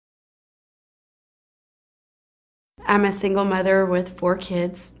I'm a single mother with 4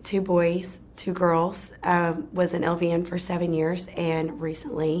 kids, 2 boys, 2 girls. Was an LVN for 7 years and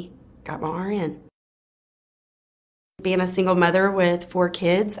recently got my RN. Being a single mother with 4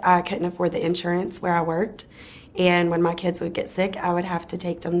 kids, I couldn't afford the insurance where I worked. And when my kids would get sick, I would have to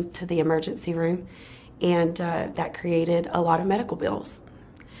take them to the emergency room. And that created a lot of medical bills.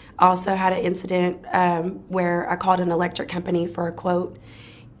 I also had an incident where I called an electric company for a quote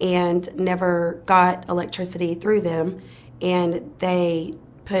and never got electricity through them, and they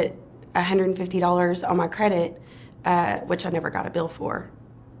put $150 on my credit, which I never got a bill for.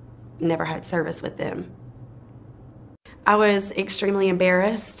 Never had service with them. I was extremely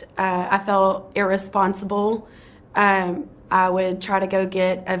embarrassed. I felt irresponsible. I would try to go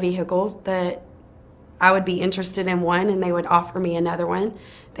get a vehicle that I would be interested in one, and they would offer me another one.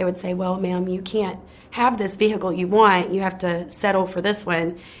 They would say, well, ma'am, you can't have this vehicle you want. You have to settle for this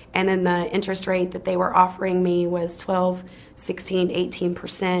one. And then the interest rate that they were offering me was 12, 16,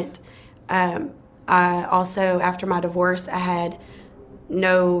 18%. I also, after my divorce, I had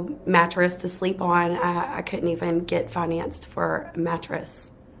no mattress to sleep on. I couldn't even get financed for a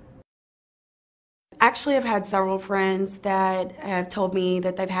mattress. Actually, I've had several friends that have told me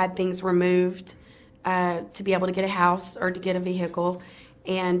that they've had things removed to be able to get a house or to get a vehicle,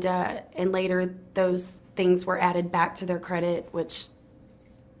 and later those things were added back to their credit, which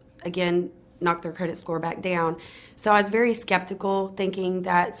again knocked their credit score back down. So I was very skeptical, thinking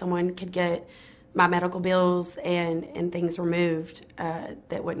that someone could get my medical bills and things removed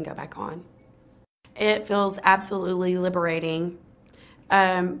that wouldn't go back on. It feels absolutely liberating.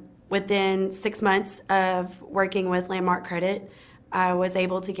 Within 6 months of working with Landmark Credit, I was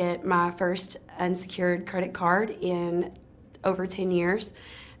able to get my first unsecured credit card in over 10 years.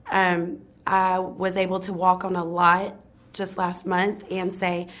 I was able to walk on a lot just last month and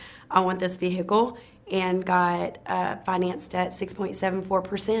say, I want this vehicle, and got financed at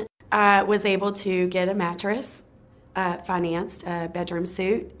 6.74%. I was able to get a mattress financed, a bedroom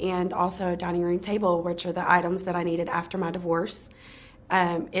suite, and also a dining room table, which are the items that I needed after my divorce.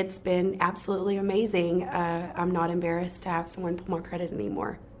 It's been absolutely amazing. I'm not embarrassed to have someone pull my credit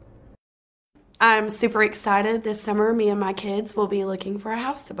anymore. I'm super excited. This summer, me and my kids will be looking for a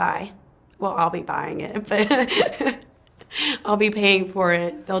house to buy. Well, I'll be buying it, but I'll be paying for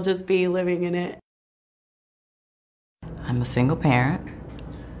it. They'll just be living in it. I'm a single parent.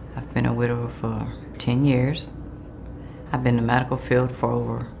 I've been a widower for 10 years. I've been in the medical field for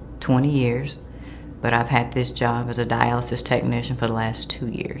over 20 years. But I've had this job as a dialysis technician for the last 2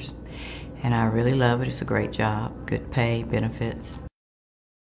 years. And I really love it. It's a great job, good pay, benefits.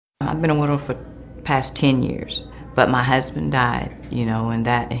 I've been a widow for the past 10 years. But my husband died, and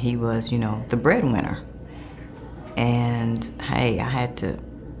that he was, the breadwinner. And hey, I had to,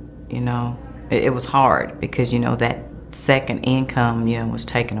 it was hard because, that second income, was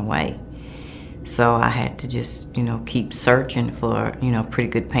taken away. So I had to just, keep searching for, a pretty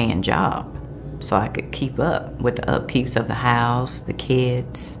good paying job, so I could keep up with the upkeeps of the house, the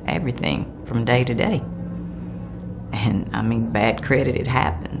kids, everything from day to day. And bad credit, it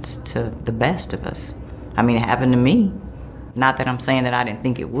happens to the best of us. It happened to me. Not that I'm saying that I didn't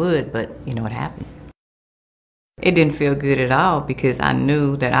think it would, but it happened. It didn't feel good at all because I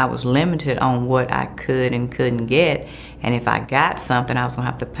knew that I was limited on what I could and couldn't get. And if I got something, I was gonna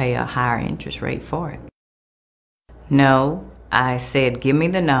have to pay a higher interest rate for it. No, I said, give me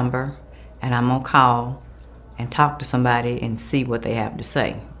the number, and I'm gonna call and talk to somebody and see what they have to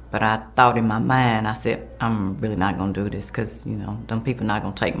say. But I thought in my mind, I said, I'm really not gonna do this because, them people not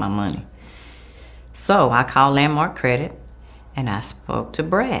gonna take my money. So I called Landmark Credit and I spoke to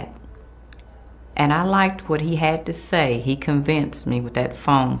Brad. And I liked what he had to say. He convinced me with that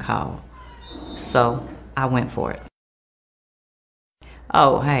phone call. So I went for it.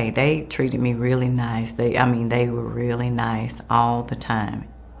 Oh, hey, they treated me really nice. They were really nice all the time.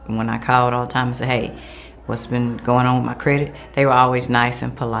 When I called all the time and said, hey, what's been going on with my credit? They were always nice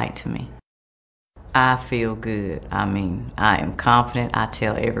and polite to me. I feel good. I am confident. I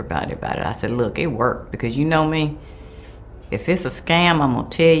tell everybody about it. I said, look, it worked because you know me. If it's a scam, I'm going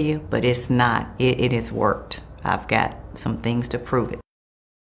to tell you, but it's not. It has worked. I've got some things to prove it.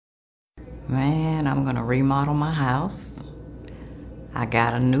 Man, I'm going to remodel my house. I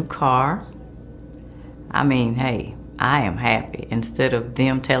got a new car. Hey, I am happy. Instead of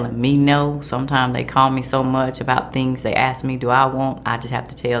them telling me no, sometimes they call me so much about things they ask me, do I want? I just have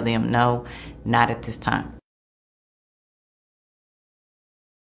to tell them no, not at this time.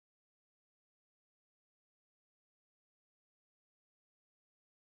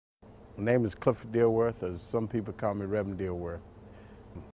 My name is Clifford Dilworth, or some people call me Reverend Dilworth.